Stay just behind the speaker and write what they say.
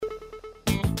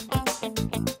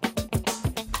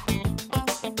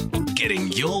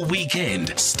Getting your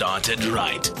weekend started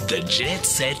right. The Jet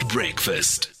Set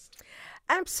Breakfast.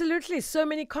 Absolutely. So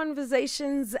many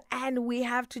conversations, and we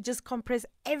have to just compress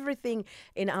everything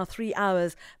in our 3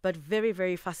 hours, but very,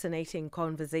 very fascinating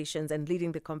conversations and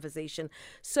leading the conversation.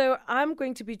 So I'm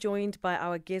going to be joined by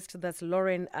our guest, that's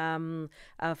Lauren van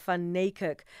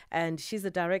NIJKERK, and she's the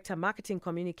Director, Marketing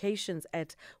Communications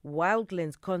at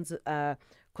Wildlands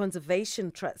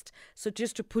Conservation Trust. So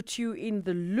just to put you in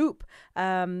the loop,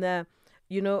 the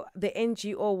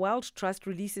NGO Wild Trust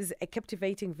releases a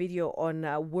captivating video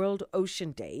on World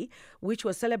Ocean Day, which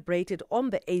was celebrated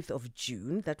on the 8th of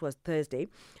June, that was Thursday,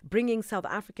 bringing South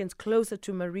Africans closer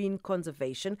to marine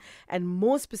conservation and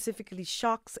more specifically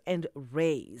sharks and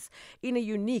rays in a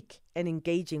unique and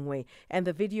engaging way. And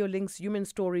the video links human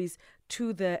stories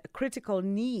to the critical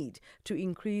need to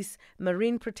increase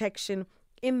marine protection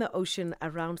in the ocean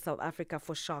around South Africa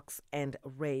for sharks and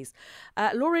rays.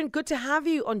 Lauren, good to have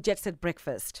you on Jet Set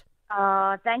Breakfast.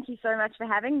 Thank you so much for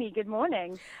having me. Good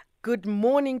morning. Good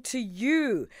morning to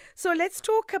you. So let's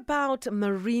talk about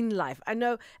marine life. I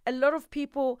know a lot of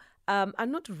people are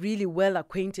not really well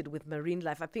acquainted with marine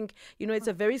life. I think, it's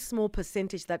a very small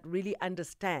percentage that really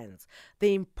understands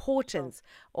the importance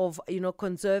of,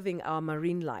 conserving our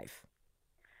marine life.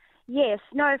 Yes,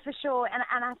 no, for sure.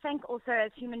 And I think also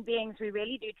as human beings, we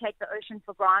really do take the ocean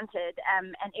for granted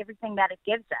and everything that it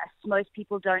gives us. Most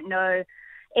people don't know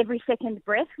every second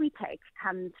breath we take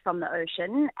comes from the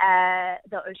ocean.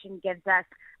 The ocean gives us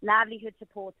livelihood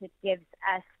support. It gives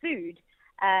us food.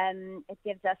 It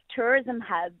gives us tourism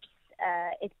hubs.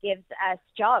 It gives us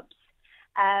jobs.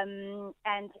 And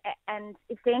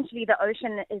essentially the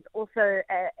ocean is also,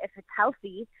 if it's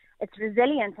healthy, it's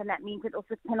resilient, and that means it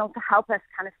also can help us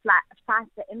kind of fight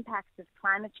the impacts of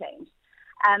climate change.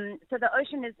 So the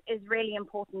ocean is really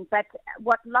important. But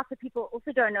what lots of people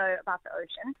also don't know about the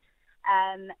ocean,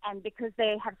 and because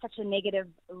they have such a negative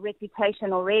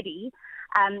reputation already,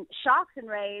 sharks and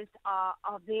rays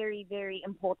are very, very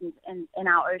important in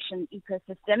our ocean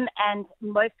ecosystem. And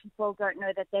most people don't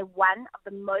know that they're one of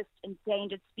the most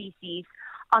endangered species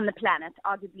on the planet,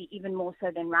 arguably even more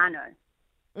so than rhino.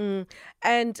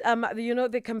 And,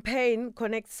 the campaign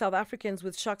connects South Africans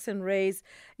with sharks and rays,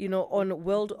 on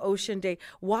World Ocean Day.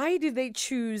 Why did they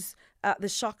choose the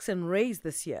sharks and rays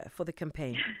this year for the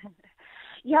campaign?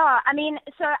 Yeah,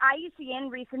 so IUCN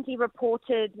recently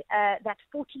reported that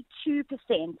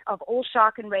 42% of all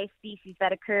shark and ray species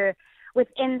that occur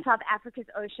within South Africa's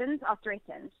oceans are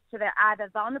threatened. So they're either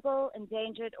vulnerable,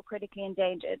 endangered, or critically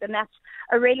endangered. And that's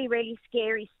a really, really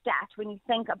scary stat when you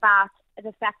think about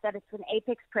the fact that it's an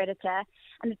apex predator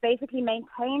and it basically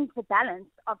maintains the balance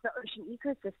of the ocean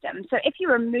ecosystem. So if you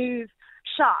remove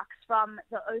sharks from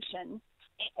the ocean,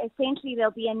 essentially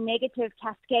there'll be a negative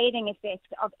cascading effect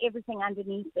of everything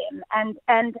underneath them.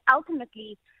 And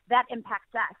ultimately that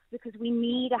impacts us because we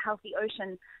need a healthy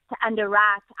ocean to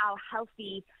underwrite our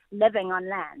healthy living on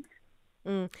land.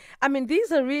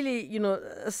 These are really,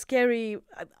 scary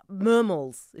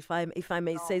mammals, if I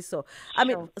may say so.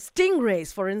 Sure.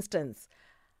 Stingrays, for instance.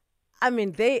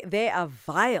 They are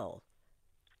vile.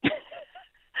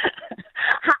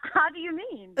 How do you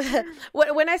mean?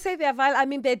 When I say they're vile,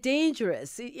 they're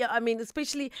dangerous.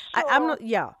 Especially, sure. I'm not,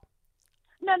 yeah.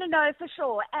 No, for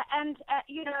sure. And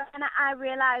I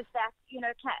realize that,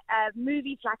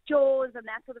 movies like Jaws and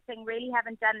that sort of thing really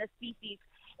haven't done the species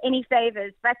any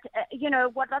favors. But,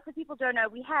 what lots of people don't know,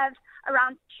 we have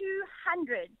around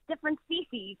 200 different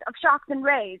species of sharks and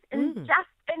rays just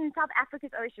in South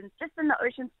Africa's oceans, just in the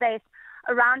ocean space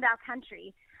around our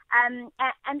country. And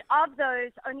of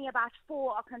those, only about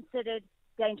 4 are considered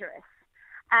dangerous.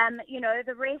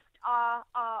 The rest are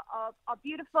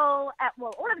beautiful.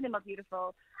 Well, all of them are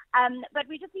beautiful. But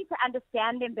we just need to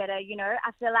understand them better.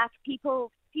 I feel like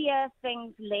people fear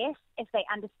things less if they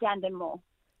understand them more.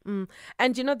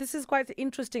 And this is quite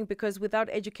interesting because without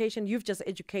education, you've just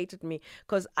educated me,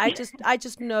 because I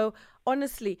just know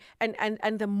honestly,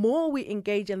 and the more we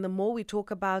engage and the more we talk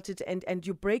about it and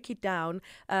you break it down,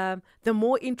 the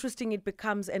more interesting it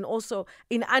becomes. And also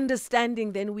in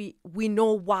understanding, then we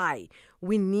know why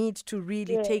we need to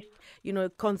really take,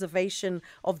 conservation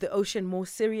of the ocean more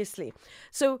seriously.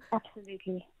 So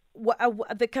absolutely.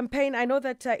 The campaign, I know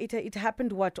that it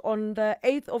happened, on the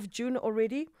 8th of June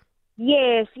already?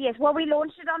 Yes. Well, we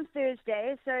launched it on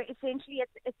Thursday. So essentially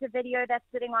it's a video that's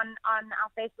sitting on our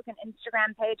Facebook and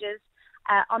Instagram pages,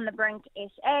 on the Brink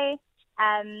SA.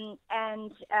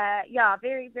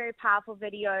 Very, very powerful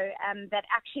video that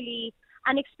actually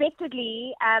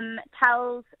unexpectedly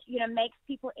tells, makes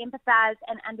people empathize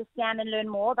and understand and learn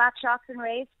more about sharks and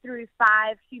rays through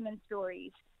 5 human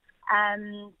stories.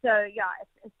 So yeah,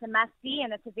 it's a must see,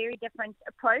 and it's a very different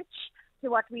approach to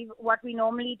what we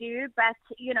normally do. But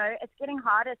it's getting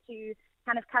harder to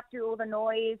kind of cut through all the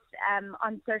noise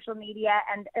on social media,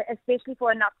 and especially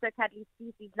for a not so cuddly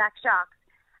species like sharks.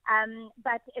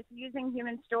 But it's using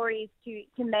human stories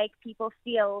to make people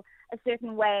feel a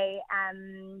certain way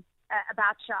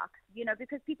about sharks,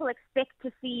 because people expect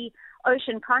to see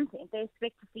ocean content. They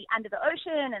expect to see under the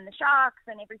ocean and the sharks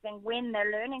and everything. When they're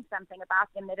learning something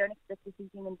about them, they don't expect to see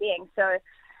human beings. So,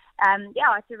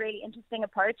 it's a really interesting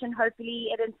approach, and hopefully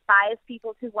it inspires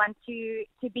people to want to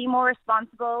be more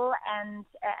responsible and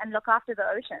look after the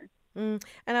ocean. And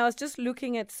I was just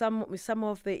looking at some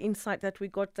of the insight that we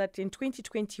got, that in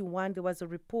 2021 there was a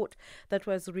report that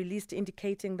was released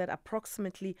indicating that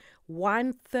approximately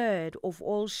 1/3 of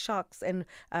all sharks and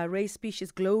ray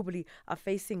species globally are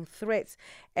facing threats.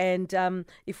 And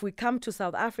if we come to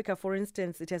South Africa, for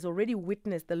instance, it has already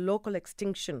witnessed the local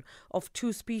extinction of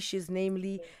 2 species,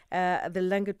 namely the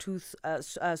langatooth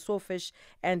sawfish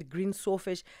and green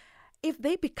sawfish. If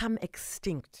they become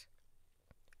extinct,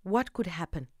 what could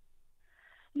happen?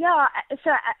 Yeah,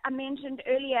 so I mentioned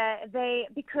earlier,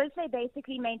 because they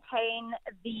basically maintain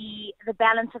the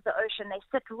balance of the ocean, they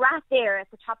sit right there at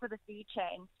the top of the food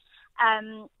chain.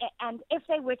 And if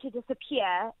they were to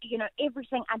disappear,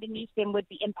 everything underneath them would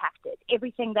be impacted.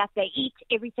 Everything that they eat,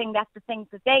 everything that the things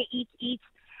that they eat,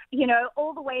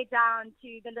 all the way down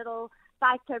to the little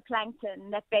phytoplankton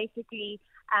that basically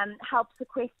helps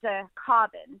sequester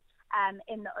carbon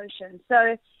in the ocean.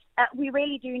 So we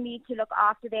really do need to look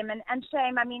after them. And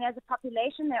shame, as a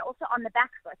population, they're also on the back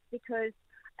foot because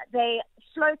they're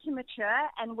slow to mature,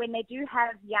 and when they do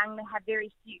have young, they have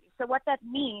very few. So what that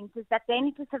means is that they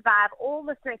need to survive all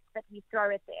the threats that we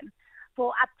throw at them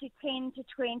for up to 10 to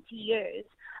 20 years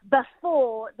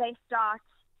before they start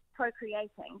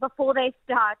procreating, before they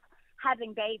start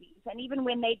having babies. And even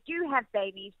when they do have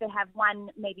babies, they have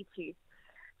 1, maybe 2.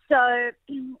 So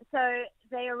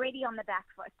they're already on the back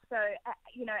foot. So,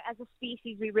 as a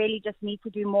species, we really just need to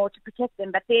do more to protect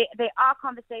them. But there are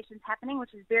conversations happening,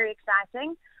 which is very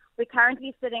exciting. We're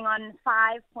currently sitting on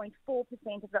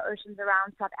 5.4% of the oceans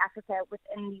around South Africa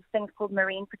within these things called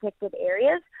marine protected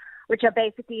areas, which are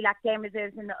basically like game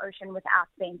reserves in the ocean without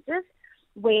fences,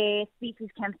 where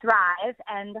species can thrive.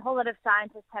 And a whole lot of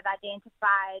scientists have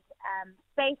identified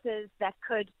spaces that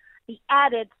could be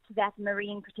added to that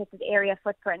marine protected area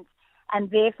footprint,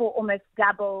 and therefore almost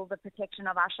double the protection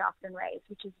of our sharks and rays,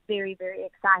 which is very, very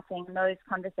exciting. And those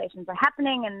conversations are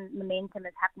happening, and momentum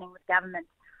is happening with government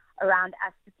around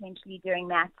us potentially doing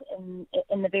that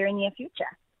in the very near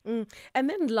future. And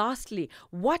then lastly,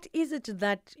 what is it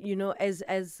that,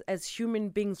 as human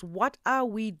beings, what are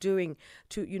we doing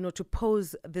to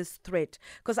pose this threat?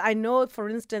 Because I know, for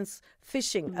instance,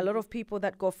 fishing, a lot of people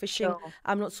that go fishing, Sure.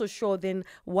 I'm not so sure then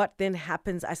what then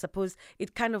happens. I suppose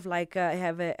it kind of like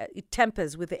it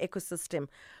tampers with the ecosystem.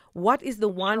 What is the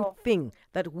one thing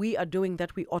that we are doing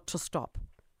that we ought to stop?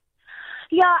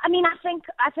 Yeah, I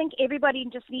think everybody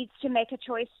just needs to make a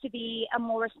choice to be a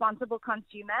more responsible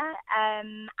consumer. I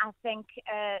think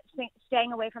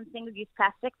staying away from single-use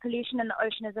plastic. Pollution in the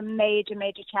ocean is a major,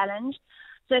 major challenge.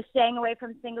 So staying away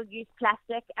from single-use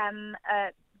plastic. Buy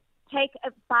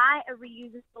a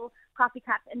reusable coffee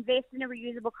cup. Invest in a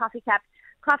reusable coffee cup.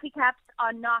 Coffee cups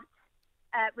are not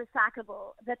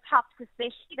recyclable. The tops,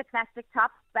 especially the plastic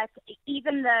tops, but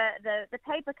even the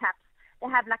paper cups, they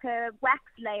have like a wax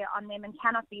layer on them and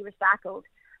cannot be recycled.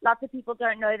 Lots of people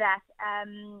don't know that.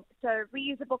 So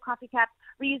reusable coffee cup,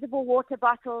 reusable water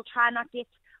bottle. Try not get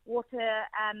water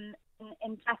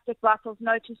in plastic bottles.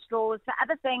 No to straws. The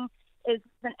other thing is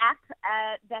an app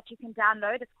that you can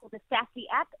download. It's called the SASSI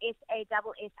app,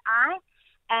 SASSI.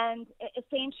 And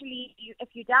essentially,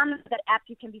 if you download that app,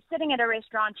 you can be sitting at a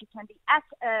restaurant, you can be at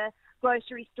a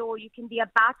grocery store, you can be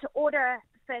about to order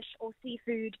fish or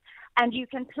seafood, and you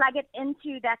can plug it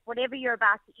into that, whatever you're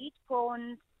about to eat,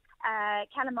 prawns,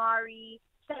 calamari,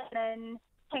 salmon,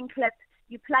 king clip.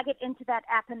 You plug it into that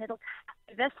app and it'll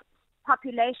tell this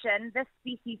population, this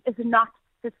species is not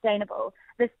sustainable.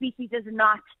 This species is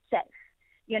not safe,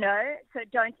 so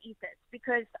don't eat it,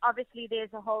 because obviously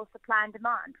there's a whole supply and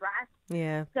demand, right?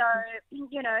 Yeah. So,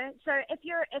 so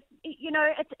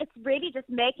it's really just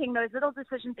making those little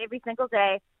decisions every single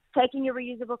day, taking your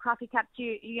reusable coffee cup to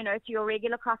your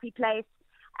regular coffee place,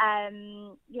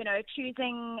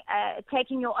 choosing,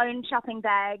 taking your own shopping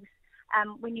bags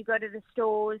when you go to the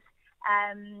stores,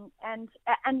 and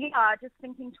just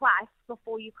thinking twice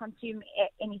before you consume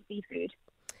any seafood.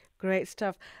 Great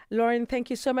stuff. Lauren,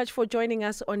 thank you so much for joining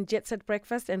us on Jet Set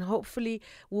Breakfast, and hopefully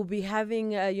we'll be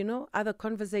having, other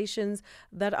conversations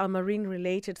that are marine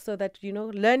related, so that,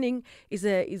 learning is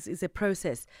a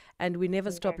process, and we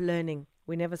never stop learning.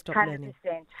 We never stop 100%, learning.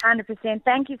 100%.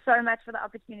 Thank you so much for the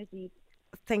opportunity.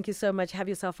 Thank you so much. Have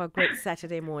yourself a great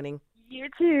Saturday morning. You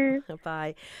too.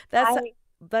 Bye. Bye.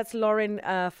 That's Lauren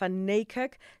van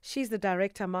NIJKERK. She's the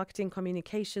Director Marketing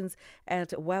Communications at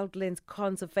Wildlands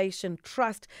Conservation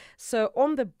Trust. So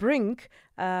on the brink,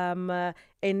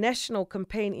 a national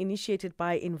campaign initiated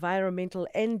by environmental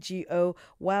NGO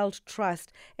Wild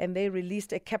Trust, and they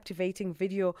released a captivating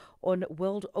video on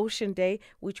World Ocean Day,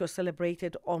 which was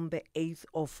celebrated on the 8th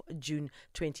of June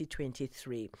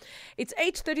 2023. It's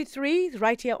 8:33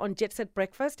 right here on Jet Set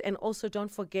Breakfast, and also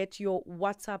don't forget your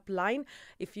WhatsApp line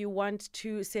if you want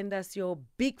to send us your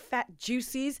big fat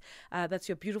juicies. That's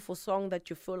your beautiful song that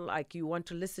you feel like you want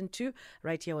to listen to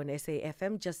right here on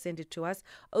SAFM. Just send it to us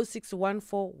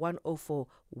 0614 104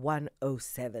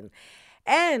 107.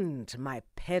 And my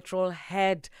petrol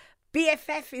head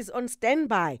BFF is on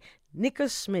standby. Nico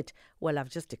Schmidt. Well, I've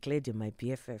just declared him my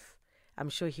BFF. I'm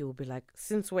sure he will be like,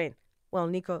 since when? Well,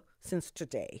 Nico, since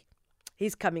today.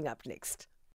 He's coming up next.